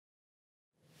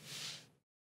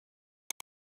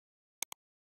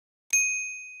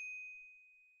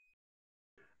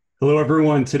Hello,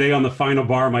 everyone. Today on the final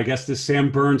bar, my guest is Sam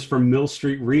Burns from Mill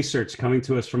Street Research, coming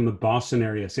to us from the Boston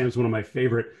area. Sam's one of my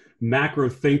favorite macro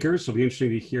thinkers, so it'll be interesting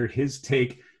to hear his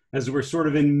take as we're sort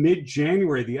of in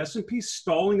mid-January. The S&P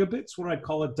stalling a bit. It's what I'd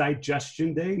call a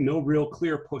digestion day. No real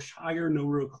clear push higher, no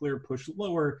real clear push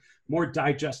lower, more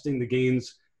digesting the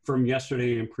gains from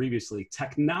yesterday and previously.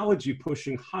 Technology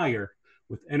pushing higher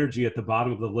with energy at the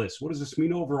bottom of the list. What does this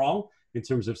mean overall in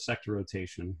terms of sector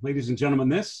rotation? Ladies and gentlemen,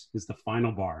 this is the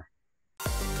final bar.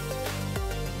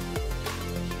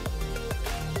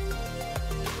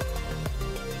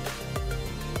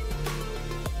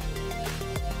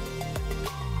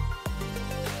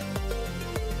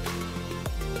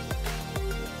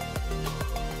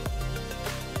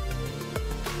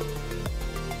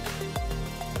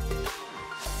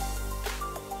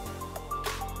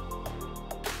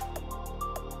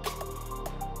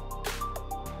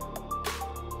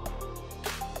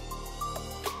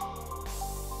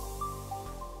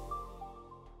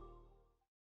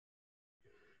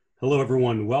 Hello,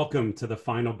 everyone. Welcome to the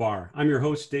final bar. I'm your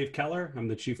host, Dave Keller. I'm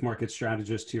the chief market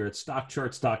strategist here at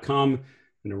StockCharts.com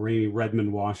in rainy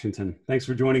Redmond, Washington. Thanks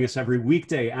for joining us every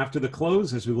weekday after the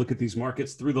close as we look at these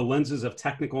markets through the lenses of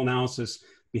technical analysis,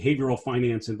 behavioral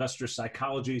finance, investor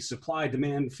psychology, supply,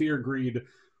 demand, fear, greed,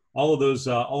 all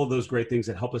of those great things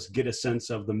that help us get a sense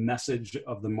of the message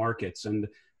of the markets. And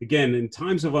again, in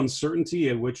times of uncertainty,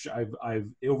 in which I've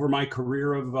over my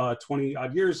career of 20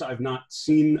 odd years, I've not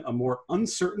seen a more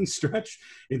uncertain stretch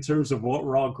in terms of what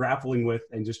we're all grappling with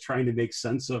and just trying to make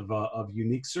sense of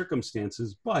unique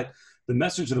circumstances. But the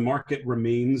message of the market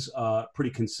remains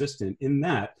pretty consistent in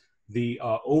that the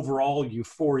overall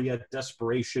euphoria,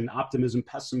 desperation, optimism,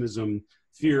 pessimism,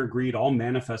 fear, greed, all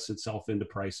manifests itself into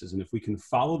prices. And if we can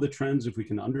follow the trends, if we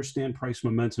can understand price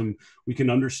momentum, we can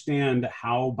understand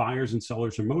how buyers and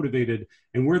sellers are motivated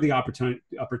and where the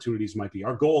opportunities might be.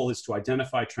 Our goal is to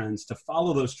identify trends, to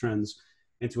follow those trends,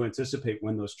 and to anticipate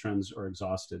when those trends are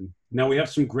exhausted. Now, we have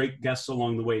some great guests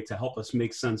along the way to help us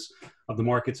make sense of the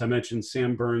markets. I mentioned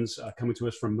Sam Burns coming to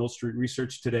us from Mill Street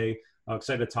Research today.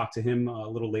 Excited to talk to him a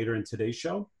little later in today's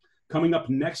show. Coming up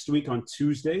next week on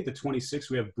Tuesday, the 26th,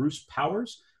 we have Bruce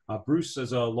Powers. Bruce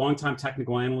is a longtime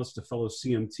technical analyst, a fellow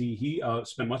CMT. He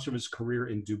spent much of his career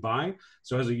in Dubai,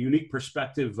 so has a unique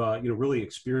perspective, really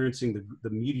experiencing the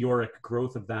meteoric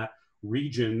growth of that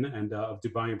region and of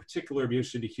Dubai in particular. Be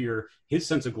interested to hear his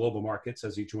sense of global markets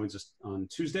as he joins us on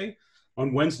Tuesday.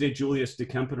 On Wednesday, Julius de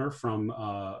Kempener from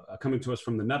coming to us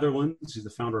from the Netherlands. He's the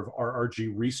founder of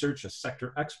RRG Research, a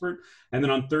sector expert. And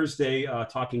then on Thursday,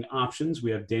 talking options,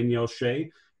 we have Danielle Shea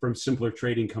from Simpler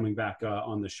Trading coming back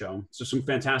on the show. So some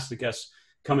fantastic guests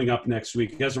coming up next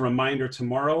week. As a reminder,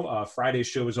 tomorrow, Friday's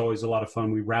show is always a lot of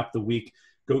fun. We wrap the week,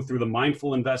 go through the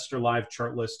Mindful Investor Live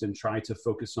chart list, and try to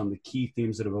focus on the key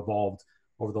themes that have evolved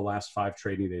over the last 5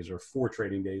 trading days, or 4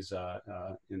 trading days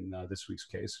in this week's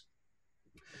case.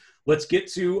 Let's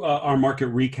get to our market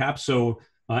recap. So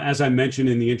as I mentioned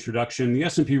in the introduction, the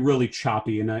S&P really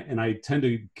choppy, and I tend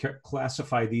to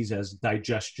classify these as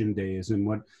digestion days. And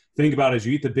what think about is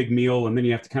you eat the big meal, and then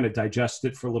you have to kind of digest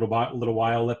it for a little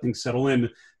while, let things settle in.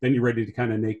 Then you're ready to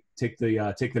kind of take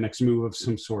the next move of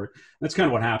some sort. That's kind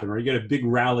of what happened, right? You get a big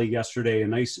rally yesterday, a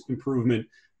nice improvement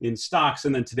in stocks,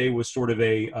 and then today was sort of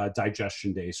a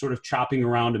digestion day, sort of chopping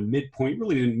around a midpoint.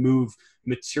 Really didn't move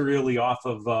materially off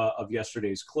of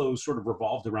yesterday's close, sort of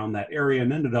revolved around that area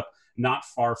and ended up not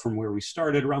far from where we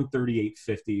started, around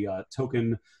 3850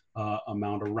 token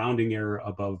amount, a rounding error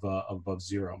above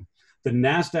zero. The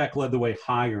NASDAQ led the way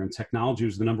higher, and technology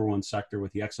was the number 1 sector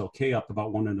with the XLK up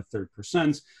about 1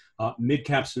 1/3%. Mid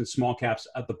caps and small caps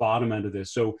at the bottom end of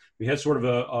this. So we had sort of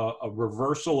a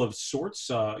reversal of sorts,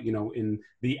 in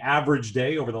the average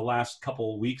day over the last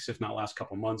couple of weeks, if not last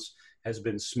couple of months, has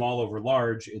been small over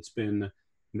large. It's been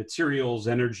materials,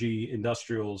 energy,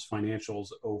 industrials, financials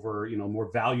over,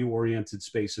 more value-oriented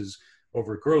spaces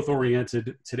over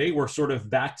growth-oriented. Today, we're sort of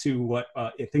back to what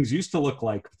things used to look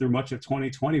like through much of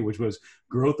 2020, which was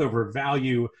growth over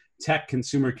value, tech,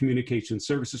 consumer communication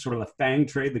services, sort of a FANG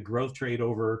trade, the growth trade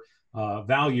over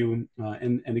value.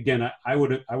 And again, I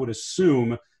would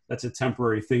assume that's a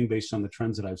temporary thing based on the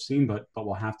trends that I've seen, but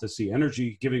we'll have to see.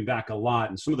 Energy giving back a lot,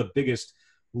 and some of the biggest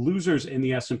losers in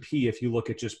the S&P, if you look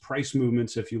at just price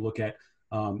movements, if you look at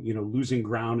losing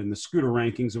ground in the scooter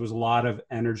rankings, there was a lot of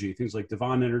energy, things like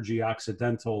Devon Energy,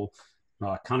 Occidental,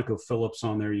 ConocoPhillips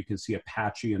on there. You can see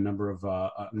Apache, a number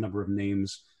of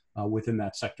names within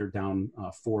that sector down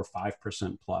 4 or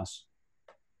 5% plus.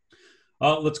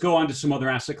 Let's go on to some other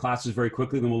asset classes very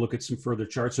quickly, then we'll look at some further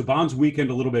charts. So bonds weakened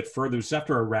a little bit further. Just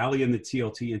after a rally in the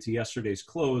TLT into yesterday's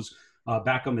close,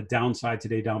 Back on the downside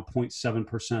today, down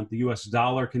 0.7%. The US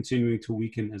dollar continuing to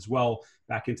weaken as well,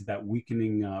 back into that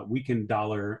weakened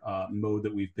dollar mode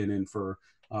that we've been in for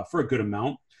a good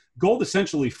amount. Gold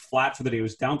essentially flat for the day. It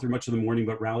was down through much of the morning,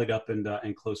 but rallied up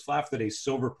and closed flat for the day.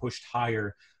 Silver pushed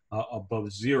higher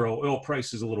above zero. Oil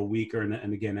price is a little weaker,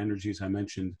 and again, energy, as I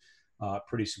mentioned,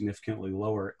 pretty significantly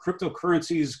lower.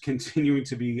 Cryptocurrencies continuing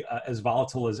to be as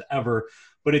volatile as ever,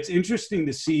 but it's interesting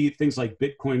to see things like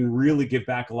Bitcoin really give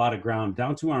back a lot of ground,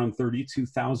 down to around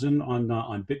 32,000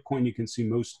 on Bitcoin. You can see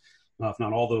most, if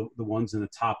not all, the ones in the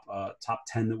top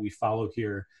 10 that we follow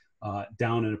here.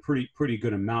 Down in a pretty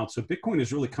good amount. So Bitcoin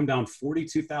has really come down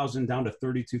 42,000 down to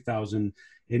 32,000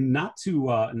 in not too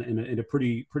in a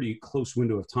pretty close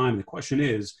window of time. The question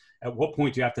is, at what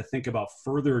point do you have to think about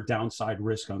further downside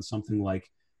risk on something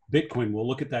like Bitcoin? We'll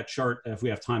look at that chart if we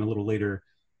have time a little later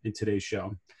in today's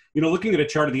show. Looking at a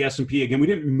chart of the S&P, again, we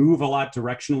didn't move a lot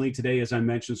directionally today, as I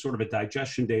mentioned, sort of a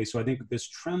digestion day. So I think this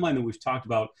trend line that we've talked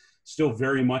about, still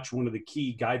very much one of the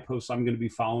key guideposts I'm going to be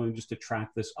following just to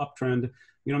track this uptrend.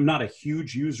 I'm not a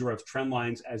huge user of trend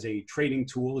lines as a trading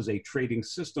tool, as a trading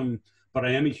system, but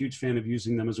I am a huge fan of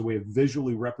using them as a way of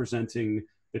visually representing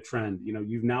the trend.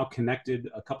 You've now connected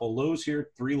a couple lows here,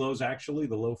 3 lows actually,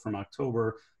 the low from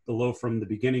October, the low from the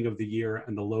beginning of the year,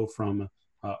 and the low from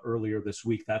earlier this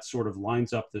week. That sort of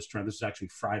lines up this trend. This is actually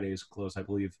Friday's close, I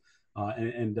believe.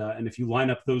 And if you line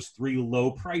up those 3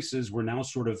 low prices, we're now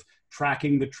sort of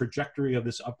tracking the trajectory of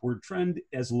this upward trend.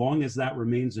 As long as that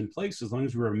remains in place, as long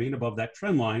as we remain above that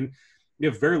trend line, you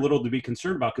have very little to be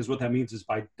concerned about, because what that means is,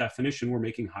 by definition, we're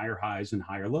making higher highs and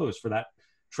higher lows for that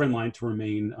trend line to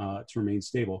remain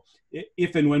stable.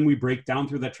 If and when we break down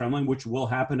through that trend line, which will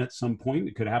happen at some point,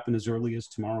 it could happen as early as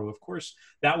tomorrow, of course,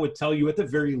 that would tell you at the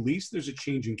very least there's a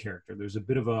change in character. There's a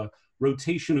bit of a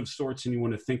rotation of sorts, and you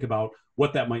want to think about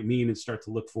what that might mean and start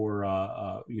to look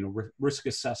for risk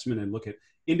assessment and look at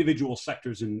individual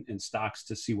sectors and stocks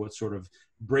to see what sort of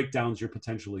breakdowns you're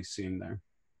potentially seeing there.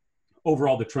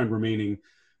 Overall, the trend remaining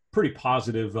pretty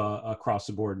positive across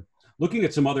the board. Looking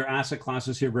at some other asset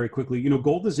classes here very quickly,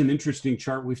 gold is an interesting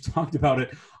chart. We've talked about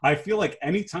it. I feel like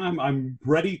anytime I'm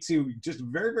ready to, just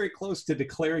very, very close to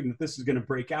declaring that this is going to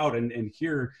break out, and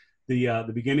here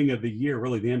the beginning of the year,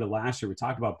 really the end of last year, we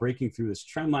talked about breaking through this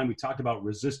trend line. We talked about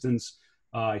resistance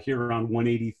here around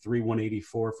 183,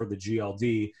 184 for the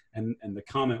GLD. And the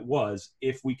comment was,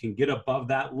 if we can get above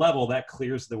that level, that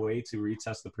clears the way to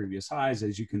retest the previous highs.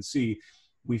 As you can see,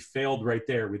 we failed right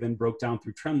there. We then broke down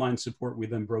through trend line support. We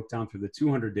then broke down through the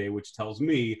 200-day, which tells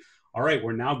me, all right,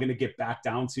 we're now going to get back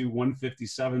down to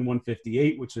 157,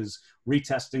 158, which is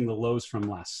retesting the lows from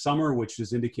last summer, which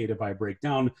is indicated by a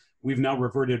breakdown. We've now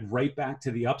reverted right back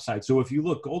to the upside. So if you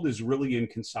look, gold is really in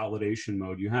consolidation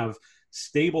mode. You have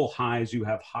stable highs, you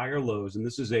have higher lows, and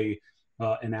this is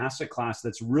an asset class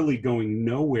that's really going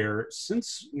nowhere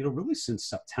since, really since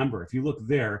September. If you look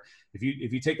there, if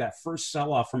you take that first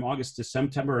sell-off from August to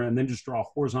September and then just draw a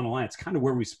horizontal line, it's kind of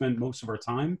where we spend most of our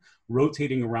time,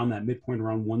 rotating around that midpoint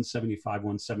around 175,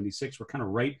 176. We're kind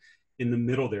of right in the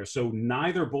middle there. So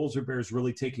neither bulls or bears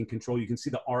really taking control. You can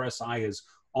see the RSI is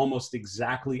almost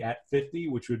exactly at 50,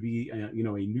 which would be a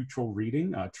neutral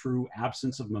reading, a true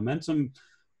absence of momentum.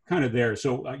 Kind of there.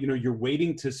 So, you're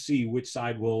waiting to see which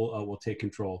side will take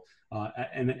control.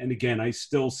 And again, I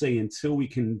still say, until we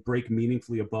can break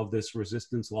meaningfully above this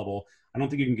resistance level, I don't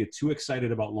think you can get too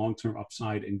excited about long-term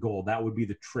upside in gold. That would be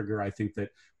the trigger, I think, that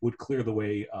would clear the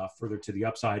way further to the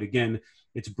upside. Again,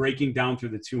 it's breaking down through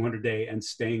the 200-day and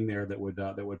staying there that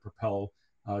would propel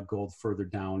gold further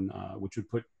down, which would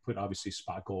put obviously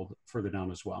spot gold further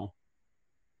down as well.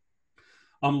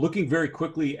 Looking very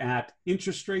quickly at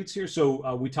interest rates here.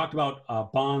 So we talked about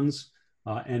bonds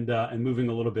and moving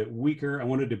a little bit weaker. I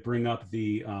wanted to bring up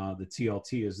the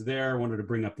TLT is there. I wanted to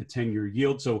bring up the 10-year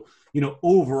yield. So,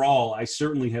 overall,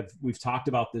 we've talked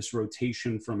about this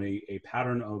rotation from a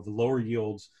pattern of lower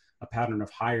yields, a pattern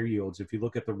of higher yields. If you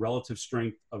look at the relative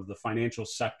strength of the financial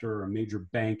sector, a major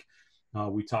bank,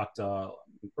 we talked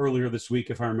earlier this week,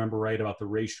 if I remember right, about the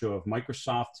ratio of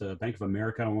Microsoft to Bank of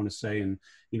America, I want to say, and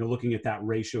looking at that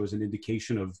ratio as an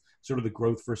indication of sort of the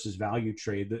growth versus value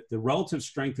trade. The relative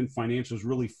strength in financials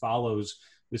really follows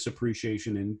this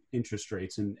appreciation in interest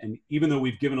rates, and even though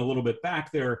we've given a little bit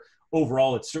back there,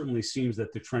 overall it certainly seems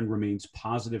that the trend remains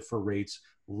positive for rates,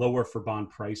 lower for bond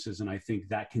prices, and I think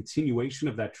that continuation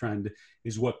of that trend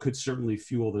is what could certainly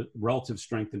fuel the relative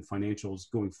strength in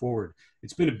financials going forward.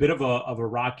 It's been a bit of a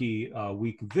rocky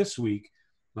week this week.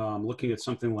 Looking at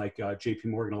something like JP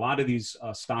Morgan, a lot of these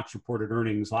stocks reported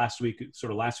earnings last week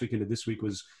into this week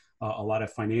was a lot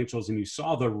of financials, and you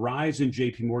saw the rise in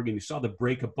JP Morgan, you saw the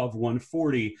break above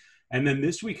 140. And then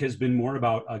this week has been more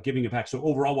about giving it back. So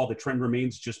overall, while the trend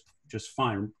remains just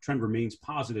fine, trend remains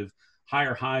positive,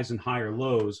 higher highs and higher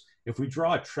lows. If we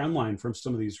draw a trend line from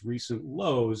some of these recent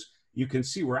lows, you can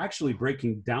see we're actually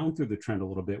breaking down through the trend a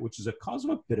little bit, which is a cause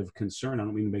of a bit of concern. I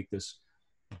don't mean to make this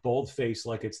bold face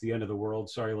like it's the end of the world.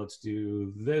 Sorry, let's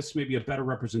do this. Maybe a better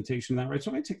representation of that, right?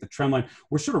 So I'm going to take the trend line.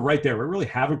 We're sort of right there. We really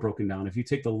haven't broken down. If you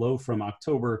take the low from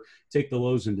October, take the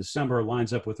lows in December,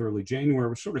 lines up with early January,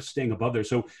 we're sort of staying above there.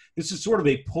 So this is sort of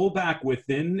a pullback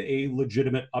within a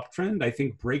legitimate uptrend. I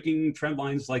think breaking trend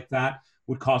lines like that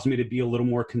would cause me to be a little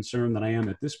more concerned than I am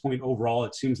at this point. Overall,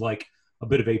 it seems like a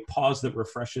bit of a pause that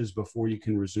refreshes before you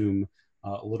can resume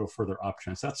a little further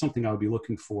uptrend. So that's something I would be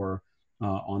looking for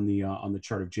on the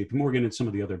chart of JP Morgan and some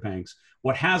of the other banks.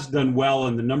 What has done well,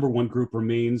 and the number one group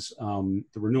remains the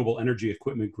renewable energy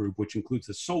equipment group, which includes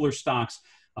the solar stocks,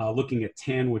 looking at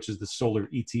TAN, which is the solar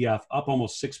ETF, up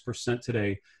almost 6%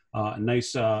 today. A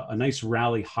nice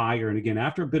rally higher. And again,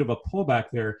 after a bit of a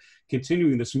pullback there,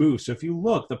 continuing this move. So if you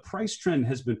look, the price trend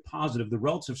has been positive. The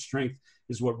relative strength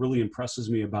is what really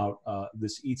impresses me about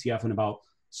this ETF and about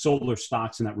solar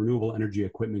stocks in that renewable energy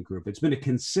equipment group. It's been a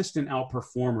consistent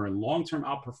outperformer, and long-term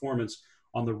outperformance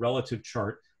on the relative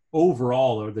chart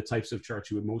overall are the types of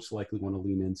charts you would most likely want to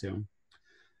lean into.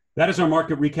 That is our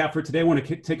market recap for today. I want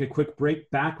to take a quick break.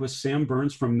 Back with Sam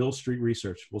Burns from Mill Street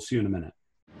Research. We'll see you in a minute.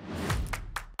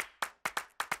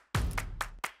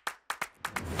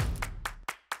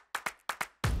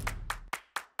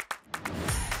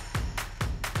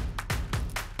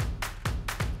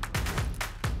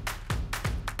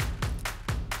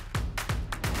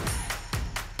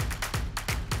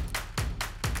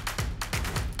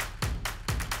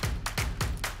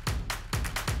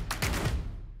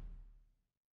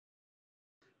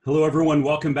 Hello, everyone.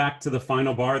 Welcome back to the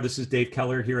Final Bar. This is Dave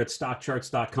Keller here at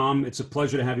StockCharts.com. It's a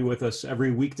pleasure to have you with us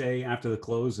every weekday after the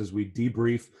close as we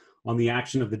debrief on the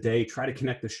action of the day, try to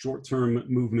connect the short-term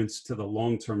movements to the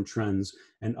long-term trends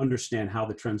and understand how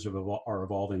the trends are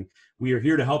evolving. We are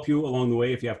here to help you along the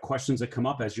way. If you have questions that come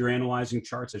up as you're analyzing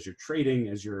charts, as you're trading,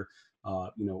 as you're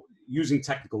using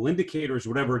technical indicators,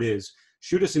 whatever it is,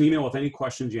 shoot us an email with any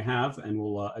questions you have, and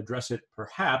we'll address it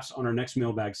perhaps on our next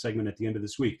mailbag segment at the end of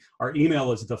this week. Our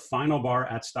email is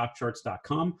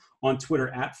thefinalbar@stockcharts.com, on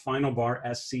Twitter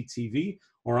 @finalbarsctv,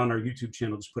 or on our YouTube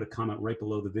channel. Just put a comment right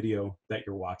below the video that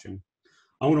you're watching.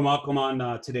 I want to welcome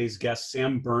on today's guest,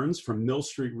 Sam Burns from Mill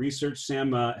Street Research.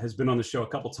 Sam has been on the show a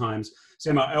couple times.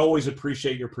 Sam, I always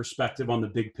appreciate your perspective on the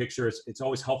big picture. It's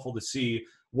always helpful to see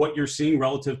what you're seeing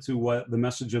relative to what the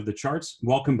message of the charts.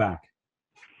 Welcome back.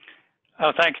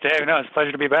 Oh, thanks, Dave. No, it's a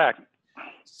pleasure to be back.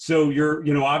 So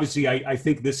obviously I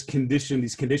think these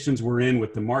conditions we're in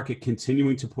with the market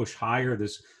continuing to push higher,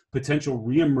 this potential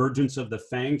reemergence of the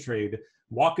FANG trade.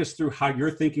 Walk us through how you're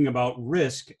thinking about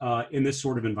risk in this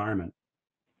sort of environment.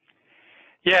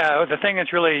 Yeah, the thing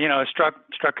that's really struck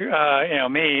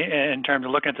me in terms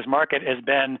of looking at this market has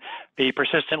been the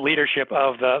persistent leadership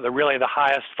of the really the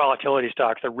highest volatility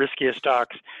stocks, the riskiest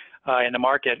stocks in the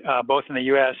market, both in the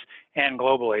U.S. and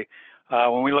globally.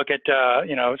 When we look at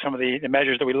some of the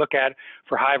measures that we look at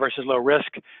for high versus low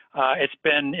risk, it's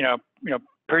been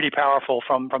pretty powerful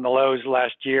from the lows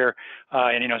last year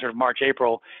in sort of March,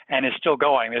 April, and is still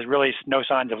going. There's really no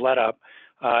signs of let up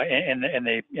in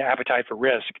the appetite for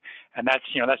risk, and that's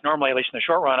normally, at least in the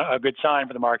short run, a good sign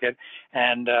for the market,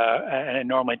 and it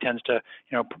normally tends to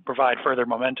provide further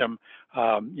momentum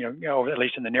at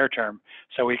least in the near term.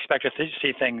 So we expect to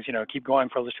see things keep going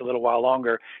for just a little while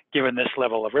longer, given this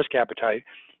level of risk appetite.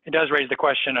 It does raise the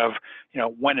question of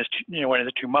when is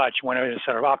it too much? When is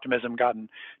sort of optimism gotten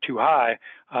too high?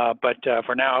 But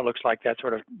for now, it looks like that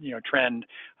sort of trend,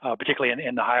 particularly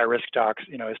in the higher risk stocks,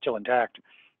 is still intact.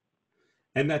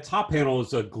 And that top panel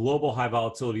is a global high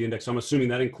volatility index. I'm assuming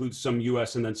that includes some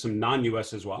U.S. and then some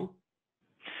non-U.S. as well?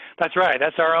 That's right.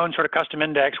 That's our own sort of custom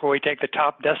index where we take the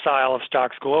top decile of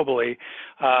stocks globally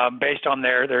based on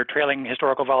their trailing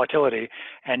historical volatility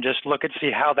and just look and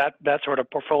see how that sort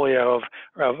of portfolio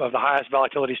of the highest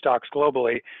volatility stocks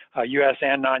globally, U.S.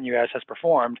 and non-U.S. has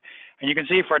performed. And you can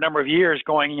see for a number of years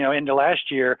going into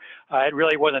last year, it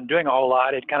really wasn't doing a whole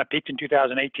lot. It kind of peaked in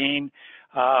 2018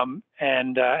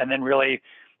 and then really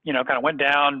kind of went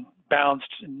down,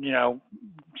 bounced,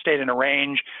 stayed in a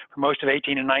range for most of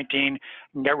 18 and 19,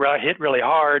 and got hit really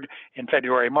hard in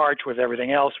February, March with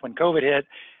everything else when COVID hit.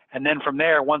 And then from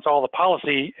there, once all the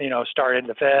policy, started,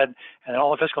 the Fed and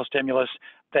all the fiscal stimulus,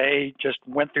 they just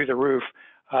went through the roof.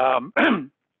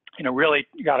 Really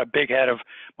got a big head of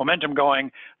momentum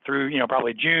going through,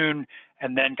 probably June,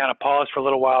 and then kind of paused for a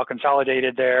little while,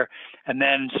 consolidated there. And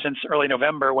then since early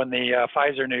November, when the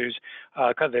Pfizer news,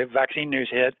 the vaccine news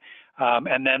hit,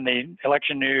 and then the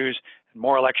election news,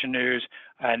 more election news,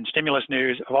 and stimulus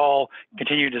news have all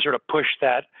continued to sort of push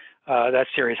that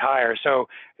series higher. So,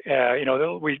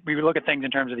 we look at things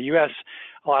in terms of the U.S.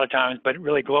 a lot of times, but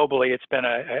really globally, it's been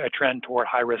a trend toward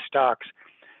high-risk stocks.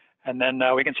 And then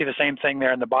we can see the same thing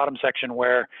there in the bottom section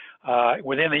where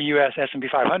within the U.S. S&P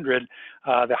 500,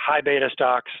 the high beta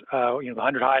stocks, the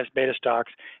 100 highest beta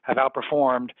stocks have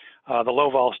outperformed the low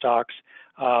vol stocks.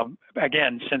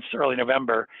 Again, since early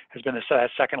November has been the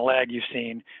second leg you've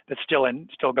seen that's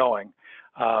still going.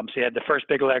 So you had the first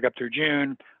big leg up through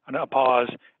June, a pause,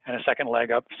 and a second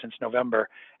leg up since November.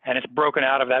 And it's broken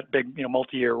out of that big,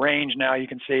 multi-year range now, you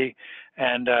can see,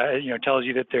 and tells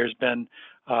you that there's been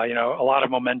a lot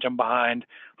of momentum behind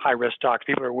high-risk stocks.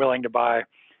 People are willing to buy,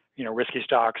 risky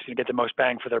stocks to get the most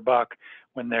bang for their buck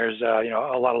when there's,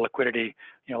 a lot of liquidity,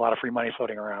 a lot of free money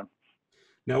floating around.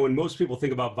 Now, when most people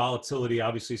think about volatility,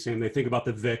 obviously, Sam, they think about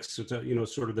the VIX,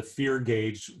 sort of the fear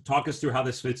gauge. Talk us through how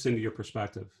this fits into your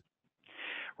perspective.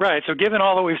 Right. So given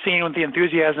all that we've seen with the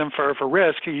enthusiasm for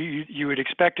risk, you would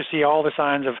expect to see all the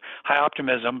signs of high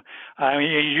optimism. I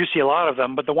mean, you do see a lot of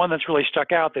them, but the one that's really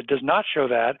stuck out that does not show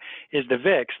that is the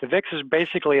VIX. The VIX is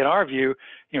basically, in our view,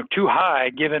 too high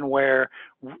given where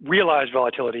realized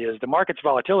volatility is. The market's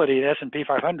volatility, the S&P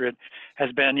 500,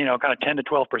 has been, kind of 10 to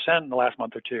 12% in the last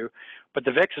month or two, but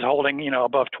the VIX is holding,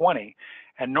 above 20.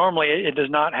 And normally it does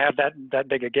not have that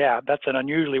big a gap. That's an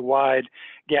unusually wide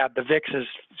gap. The VIX has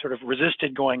sort of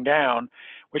resisted going down,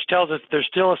 which tells us there's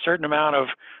still a certain amount of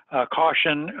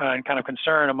caution and kind of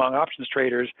concern among options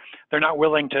traders. They're not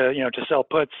willing to, to sell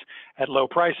puts at low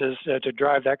prices to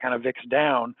drive that kind of VIX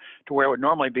down to where it would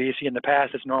normally be. You see, in the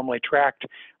past, it's normally tracked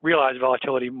realized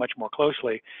volatility much more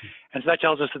closely. And so that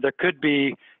tells us that there could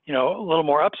be, a little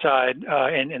more upside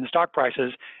in the stock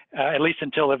prices, at least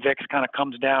until the VIX kind of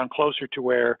comes down closer to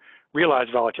where realized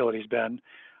volatility has been.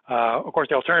 Of course,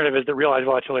 the alternative is that realized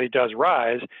volatility does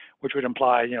rise, which would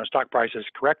imply, stock prices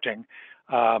correcting.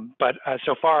 But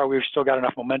so far, we've still got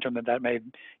enough momentum that may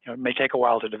take a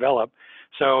while to develop.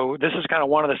 So this is kind of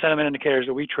one of the sentiment indicators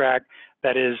that we track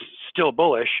that is still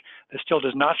bullish, that still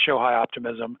does not show high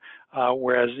optimism,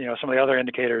 whereas some of the other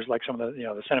indicators, like some of the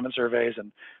the sentiment surveys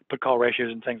and put-call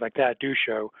ratios and things like that, do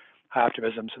show high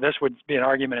optimism. So this would be an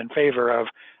argument in favor of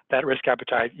that risk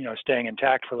appetite, staying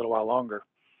intact for a little while longer.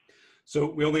 So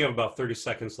we only have about 30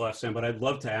 seconds left, Sam, but I'd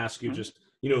love to ask you just,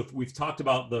 we've talked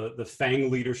about the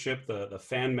FANG leadership, the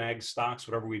fan mag stocks,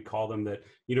 whatever we call them, that,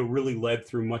 really led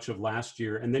through much of last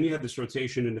year. And then you had this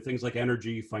rotation into things like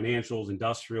energy, financials,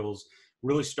 industrials,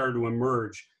 really started to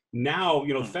emerge. Now,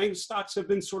 FANG stocks have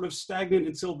been sort of stagnant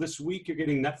until this week. You're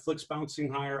getting Netflix bouncing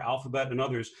higher, Alphabet and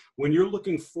others. When you're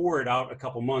looking forward out a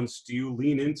couple months, do you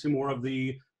lean into more of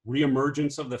the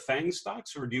reemergence of the FANG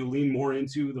stocks, or do you lean more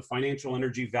into the financial,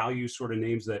 energy, value sort of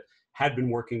names that had been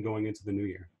working going into the new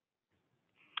year?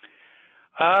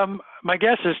 My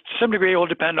guess is to some degree it will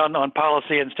depend on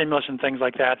policy and stimulus and things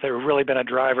like that. That have really been a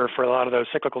driver for a lot of those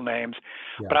cyclical names.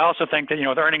 Yeah. But I also think that,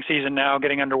 with earnings season now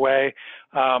getting underway,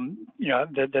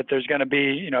 that there's going to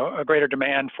be, a greater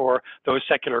demand for those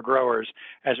secular growers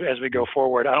as we go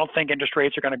forward. I don't think interest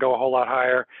rates are going to go a whole lot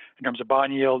higher in terms of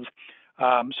bond yields.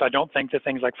 So I don't think that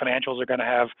things like financials are going to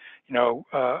have,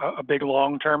 a big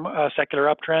long-term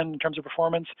secular uptrend in terms of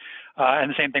performance.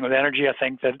 And the same thing with energy. I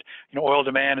think that, oil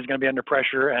demand is going to be under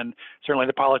pressure, and certainly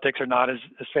the politics are not as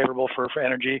favorable for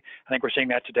energy. I think we're seeing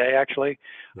that today, actually.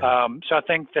 Yeah. So I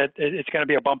think that it's going to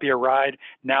be a bumpier ride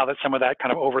now that some of that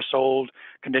kind of oversold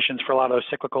conditions for a lot of those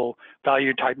cyclical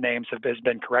value type names has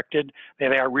been corrected. They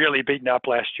are really beaten up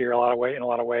last year in a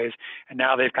lot of ways, and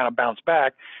now they've kind of bounced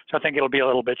back. So I think it'll be a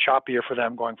little bit choppier for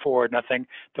them going forward, and I think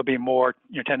there'll be more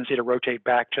tendency to rotate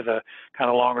back to the kind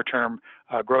of longer term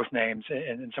growth names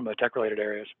in some of the tech related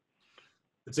areas.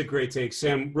 That's a great take,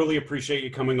 Sam. Really appreciate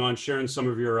you coming on, sharing some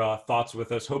of your thoughts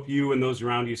with us. Hope you and those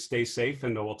around you stay safe,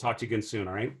 and we'll talk to you again soon.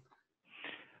 All right.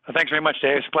 Thanks very much,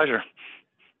 Dave. It's a pleasure.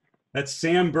 That's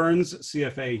Sam Burns,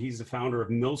 CFA. He's the founder of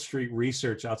Mill Street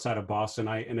Research outside of Boston.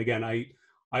 I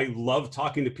love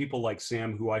talking to people like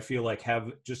Sam, who I feel like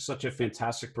have just such a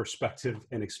fantastic perspective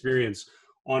and experience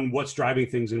on what's driving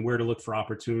things and where to look for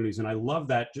opportunities. And I love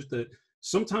that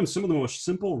sometimes some of the most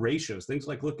simple ratios, things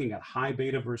like looking at high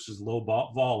beta versus low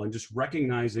vol, and just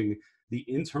recognizing the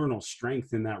internal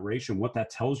strength in that ratio and what that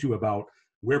tells you about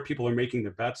where people are making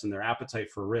their bets and their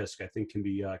appetite for risk, I think can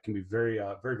be very,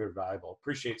 very, very valuable.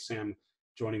 Appreciate Sam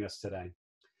joining us today.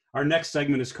 Our next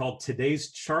segment is called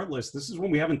Today's Chart List. This is one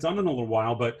we haven't done in a little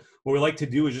while, but what we like to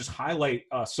do is just highlight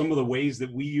some of the ways that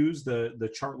we use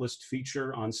the chart list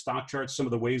feature on StockCharts, some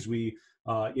of the ways we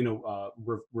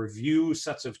review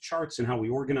sets of charts and how we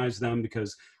organize them,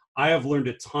 because I have learned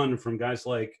a ton from guys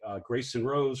like Grayson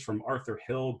Rose, from Arthur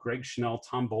Hill, Greg Schnell,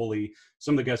 Tom Boley,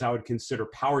 some of the guys I would consider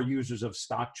power users of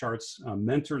StockCharts,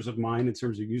 mentors of mine in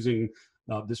terms of using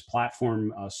this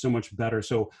platform so much better.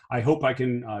 So I hope I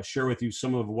can share with you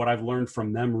some of what I've learned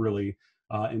from them, really,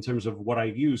 in terms of what I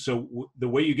use. So the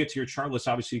way you get to your chart list,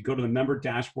 obviously you go to the member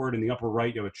dashboard. In the upper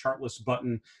right, you have a chart list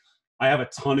button. I have a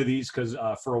ton of these because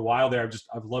for a while there,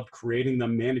 I've loved creating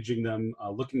them, managing them,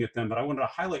 looking at them. But I wanted to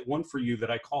highlight one for you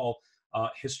that I call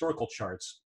historical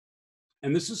charts.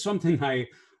 And this is something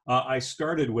I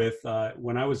started with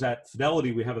when I was at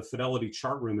Fidelity. We have a Fidelity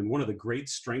chart room, and one of the great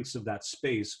strengths of that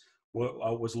space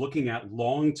was looking at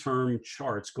long-term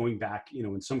charts going back,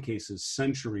 in some cases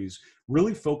centuries,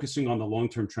 really focusing on the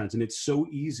long-term trends. And it's so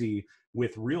easy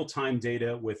with real-time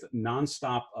data, with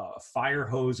nonstop fire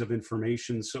hose of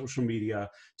information, social media,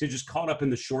 to just caught up in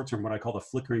the short term, what I call the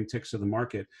flickering ticks of the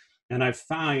market. And I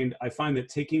find that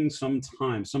taking some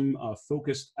time, some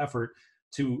focused effort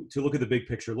to look at the big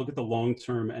picture, look at the long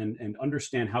term, and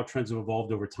understand how trends have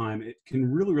evolved over time, it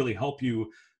can really, really help you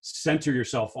center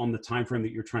yourself on the time frame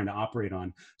that you're trying to operate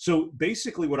on. So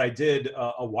basically what I did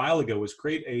a while ago was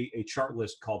create a chart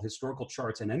list called historical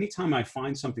charts. And anytime I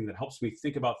find something that helps me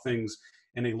think about things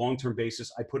in a long-term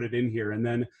basis, I put it in here. And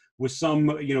then with some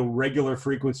regular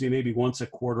frequency, maybe once a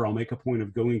quarter, I'll make a point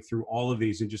of going through all of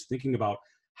these and just thinking about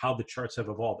how the charts have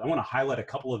evolved. I want to highlight a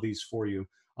couple of these for you.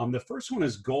 The first one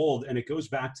is gold, and it goes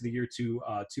back to the year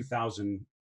 2000.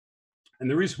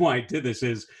 And the reason why I did this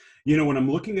is, when I'm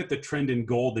looking at the trend in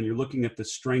gold and you're looking at the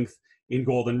strength in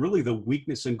gold and really the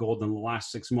weakness in gold in the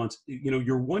last 6 months,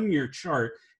 your 1 year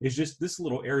chart is just this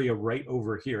little area right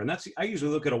over here. And I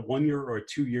usually look at a 1 year or a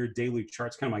 2 year daily chart.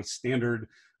 It's kind of my standard,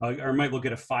 or I might look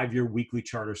at a 5 year weekly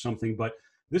chart or something, but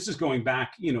this is going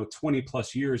back, 20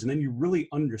 plus years. And then you really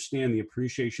understand the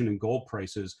appreciation in gold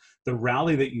prices, the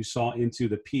rally that you saw into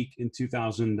the peak in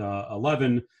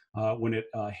 2011, when it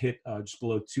hit just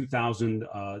below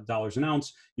 $2,000 an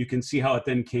ounce. You can see how it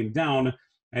then came down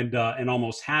and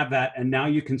almost have that. And now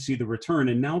you can see the return.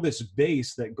 And now this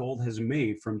base that gold has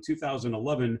made from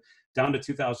 2011 down to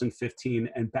 2015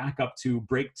 and back up to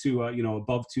break to,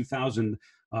 above 2000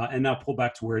 and now pull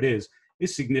back to where it is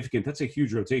significant. That's a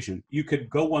huge rotation. You could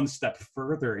go one step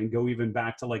further and go even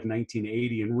back to like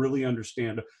 1980 and really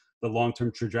understand the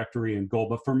long-term trajectory in gold.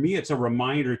 But for me, it's a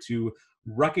reminder to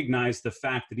recognize the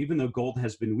fact that even though gold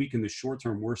has been weak in the short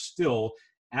term, we're still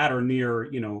at or near,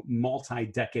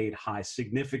 multi-decade highs,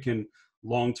 significant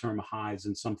long-term highs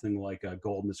in something like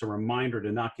gold. And it's a reminder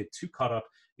to not get too caught up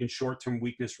in short-term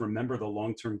weakness. Remember the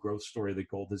long-term growth story that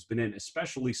gold has been in,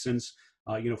 especially since,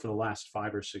 for the last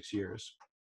 5 or 6 years.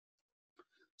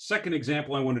 Second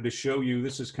example I wanted to show you,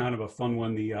 this is kind of a fun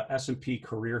one, the S&P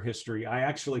career history. I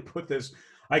actually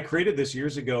I created this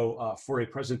years ago for a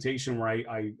presentation where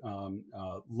I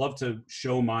love to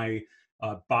show my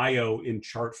bio in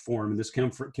chart form. And this came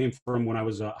from when I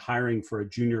was hiring for a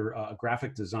junior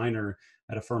graphic designer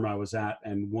at a firm I was at.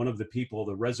 And one of the people,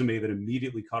 the resume that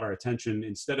immediately caught our attention,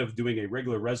 instead of doing a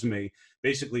regular resume,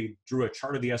 basically drew a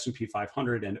chart of the S&P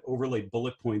 500 and overlaid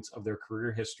bullet points of their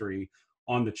career history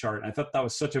on the chart. And I thought that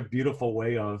was such a beautiful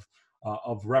way of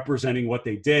representing what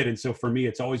they did. And so for me,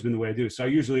 it's always been the way I do. So I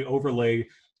usually overlay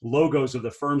logos of the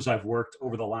firms I've worked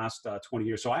over the last 20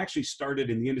 years. So I actually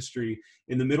started in the industry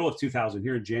in the middle of 2000,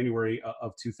 here in January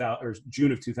of 2000, or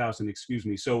June of 2000, excuse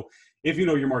me. So if you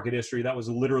know your market history, that was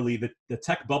literally the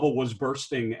tech bubble was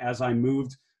bursting as I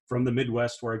moved from the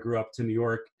Midwest, where I grew up, to New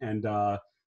York, and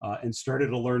started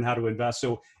to learn how to invest.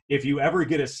 So if you ever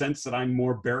get a sense that I'm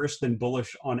more bearish than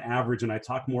bullish on average, and I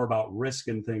talk more about risk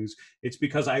and things, it's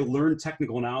because I learned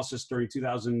technical analysis during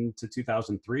 2000 to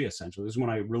 2003, essentially. This is when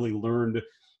I really learned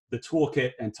the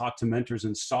toolkit and talked to mentors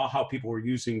and saw how people were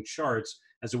using charts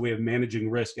as a way of managing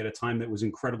risk at a time that was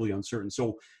incredibly uncertain.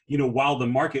 So, while the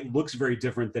market looks very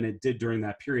different than it did during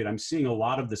that period, I'm seeing a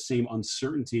lot of the same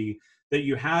uncertainty that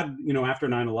you had, after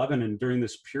 9/11 and during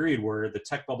this period where the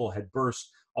tech bubble had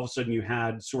burst. All of a sudden you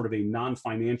had sort of a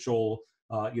non-financial,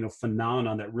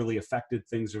 phenomenon that really affected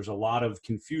things. There's a lot of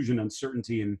confusion,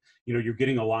 uncertainty, and, you're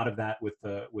getting a lot of that with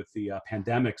the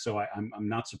pandemic. So I'm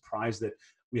not surprised that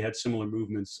we had similar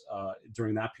movements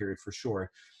during that period, for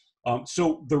sure.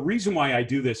 So the reason why I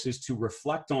do this is to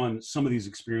reflect on some of these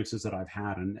experiences that I've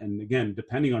had. And again,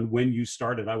 depending on when you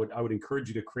started, I would encourage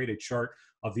you to create a chart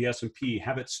of the S&P,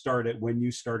 have it start at when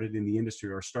you started in the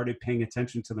industry or started paying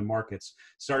attention to the markets,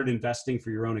 started investing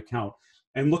for your own account.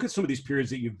 and look at some of these periods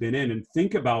that you've been in and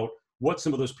think about what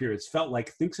some of those periods felt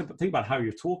like. Think about how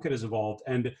your toolkit has evolved.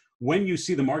 And when you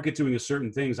see the market doing a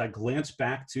certain things, I glance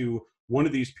back to one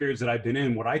of these periods that I've been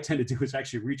in. What I tend to do is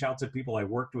actually reach out to people I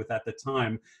worked with at the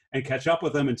time and catch up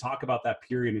with them and talk about that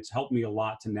period. It's helped me a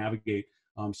lot to navigate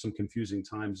some confusing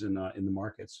times in the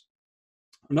markets.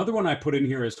 Another one I put in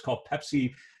here is called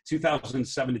Pepsi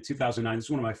 2007 to 2009. This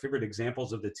is one of my favorite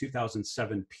examples of the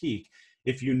 2007 peak.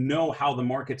 If you know how the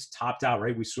markets topped out,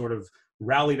 right? We sort of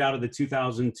rallied out of the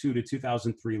 2002 to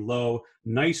 2003 low,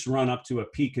 nice run up to a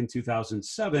peak in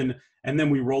 2007, and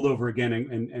then we rolled over again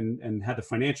and had the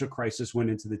financial crisis, went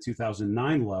into the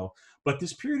 2009 low. But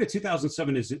this period of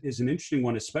 2007 is an interesting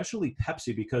one, especially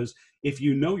Pepsi, because if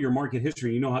you know your market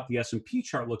history, you know how the S&P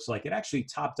chart looks like, it actually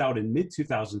topped out in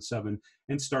mid-2007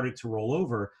 and started to roll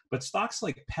over. But stocks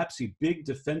like Pepsi, big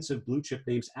defensive blue chip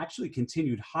names, actually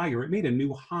continued higher. It made a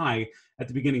new high at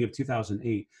the beginning of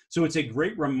 2008. So it's a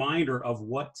great reminder of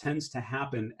what tends to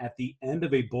happen at the end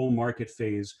of a bull market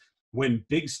phase when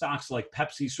big stocks like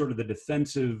Pepsi, sort of the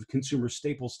defensive consumer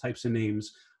staples types of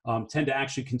names, tend to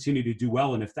actually continue to do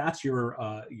well. And if that's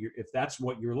if that's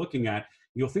what you're looking at,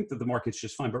 you'll think that the market's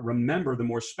just fine. But remember, the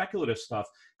more speculative stuff,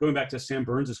 going back to Sam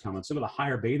Burns's comment, some of the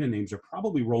higher beta names are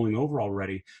probably rolling over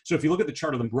already. So if you look at the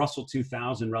chart of the Russell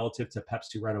 2000 relative to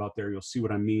Pepsi right about there, you'll see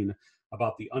what I mean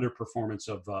about the underperformance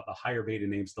of the higher beta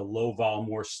names. The low vol,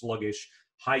 more sluggish,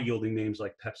 high yielding names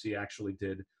like Pepsi actually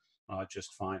did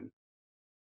just fine.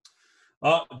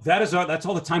 That's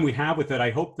all the time we have with it. I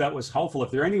hope that was helpful.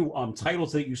 If there are any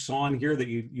titles that you saw in here that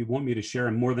you want me to share,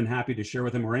 I'm more than happy to share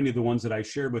with them, or any of the ones that I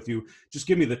shared with you. Just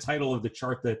give me the title of the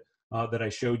chart that I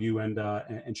showed you,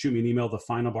 and shoot me an email,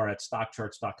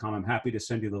 thefinalbar@stockcharts.com. I'm happy to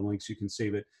send you the links. You can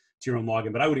save it to your own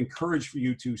login. But I would encourage for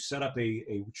you to set up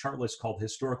a chart list called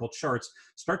Historical Charts.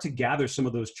 Start to gather some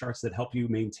of those charts that help you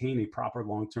maintain a proper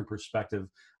long-term perspective.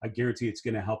 I guarantee it's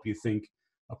going to help you think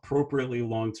appropriately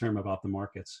long-term about the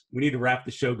markets. We need to wrap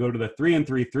the show. Go to the 3 and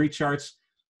 3 charts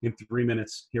in 3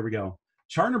 minutes. Here we go.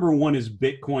 Chart number 1 is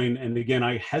Bitcoin. And again,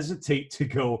 I hesitate to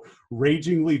go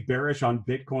ragingly bearish on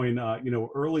Bitcoin.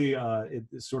 Early,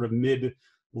 sort of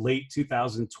late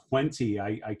 2020,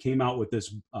 I came out with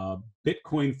this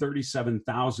Bitcoin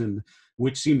 37,000,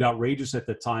 which seemed outrageous at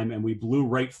the time. And we blew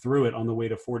right through it on the way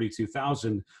to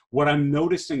 42,000. What I'm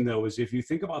noticing though, is if you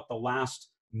think about the last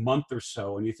month or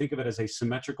so, and you think of it as a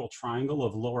symmetrical triangle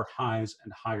of lower highs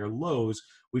and higher lows,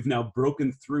 we've now broken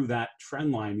through that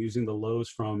trend line using the lows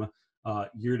from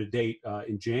year to date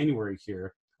in January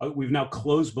here. We've now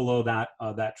closed below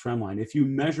that trend line. If you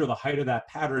measure the height of that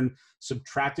pattern,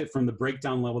 subtract it from the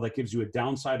breakdown level, that gives you a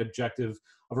downside objective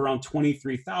of around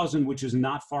 23,000, which is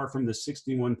not far from the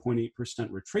 61.8%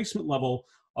 retracement level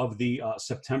of the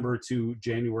September to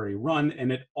January run.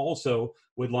 And it also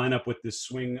would line up with this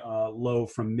swing low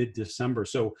from mid-December.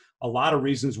 So a lot of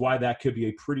reasons why that could be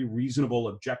a pretty reasonable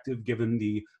objective given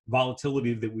the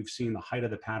volatility that we've seen, the height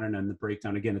of the pattern and the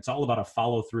breakdown. Again, it's all about a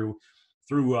follow through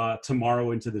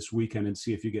tomorrow into this weekend and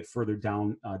see if you get further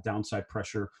downside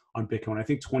pressure on Bitcoin. I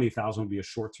think 20,000 would be a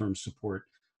short-term support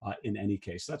in any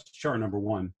case. That's chart number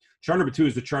 1. Chart number 2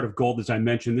 is the chart of gold, as I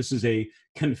mentioned. This is a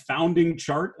confounding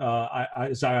chart,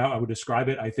 as I would describe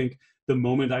it. I think the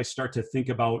moment I start to think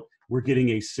about we're getting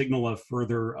a signal of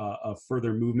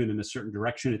further movement in a certain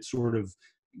direction, it sort of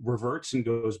reverts and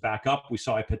goes back up. We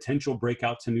saw a potential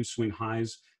breakout to new swing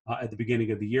highs at the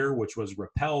beginning of the year, which was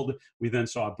repelled. We then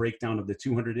saw a breakdown of the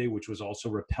 200-day, which was also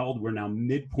repelled. We're now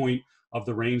midpoint of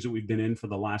the range that we've been in for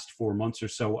the last 4 months or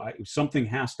so. Something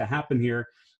has to happen here.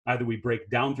 Either we break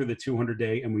down through the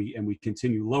 200-day and we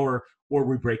continue lower, or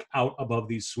we break out above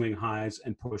these swing highs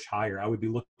and push higher. I would be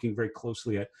looking very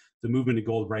closely at the movement of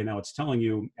gold right now. It's telling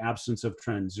you absence of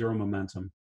trend, zero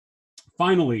momentum.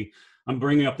 Finally, I'm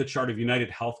bringing up the chart of United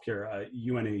Healthcare,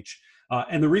 UNH.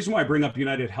 And the reason why I bring up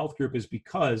United Health Group is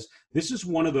because this is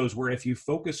one of those where if you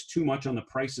focus too much on the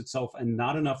price itself and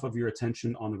not enough of your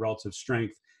attention on the relative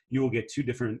strength, you will get two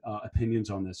different opinions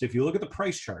on this. If you look at the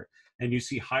price chart and you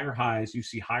see higher highs, you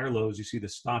see higher lows, you see the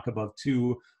stock above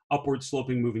 2 upward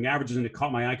sloping moving averages, and it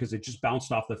caught my eye because it just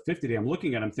bounced off the 50-day. I'm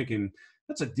looking at it, I'm thinking,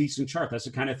 that's a decent chart. That's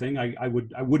the kind of thing I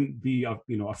wouldn't be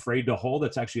afraid to hold.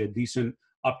 That's actually a decent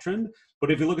uptrend.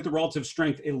 But if you look at the relative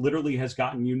strength, it literally has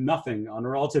gotten you nothing on a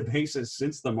relative basis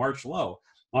since the March low.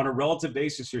 On a relative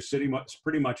basis, you're sitting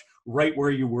pretty much right where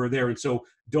you were there. And so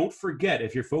don't forget,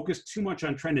 if you're focused too much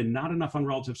on trend and not enough on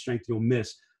relative strength, you'll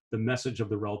miss the message of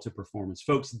the relative performance.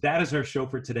 Folks, that is our show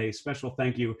for today. Special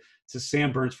thank you to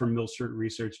Sam Burns from Milstert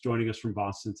Research joining us from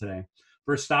Boston today.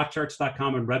 For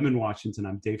StockCharts.com in Redmond, Washington,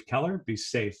 I'm Dave Keller. Be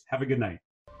safe. Have a good night.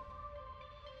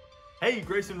 Hey,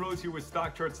 Grayson Rose here with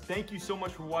StockCharts. Thank you so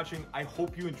much for watching. I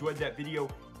hope you enjoyed that video.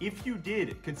 If you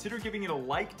did, consider giving it a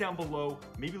like down below,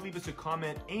 maybe leave us a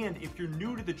comment, and if you're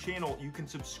new to the channel, you can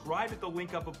subscribe at the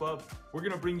link up above. We're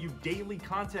gonna bring you daily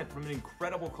content from an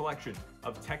incredible collection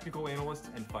of technical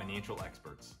analysts and financial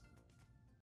experts.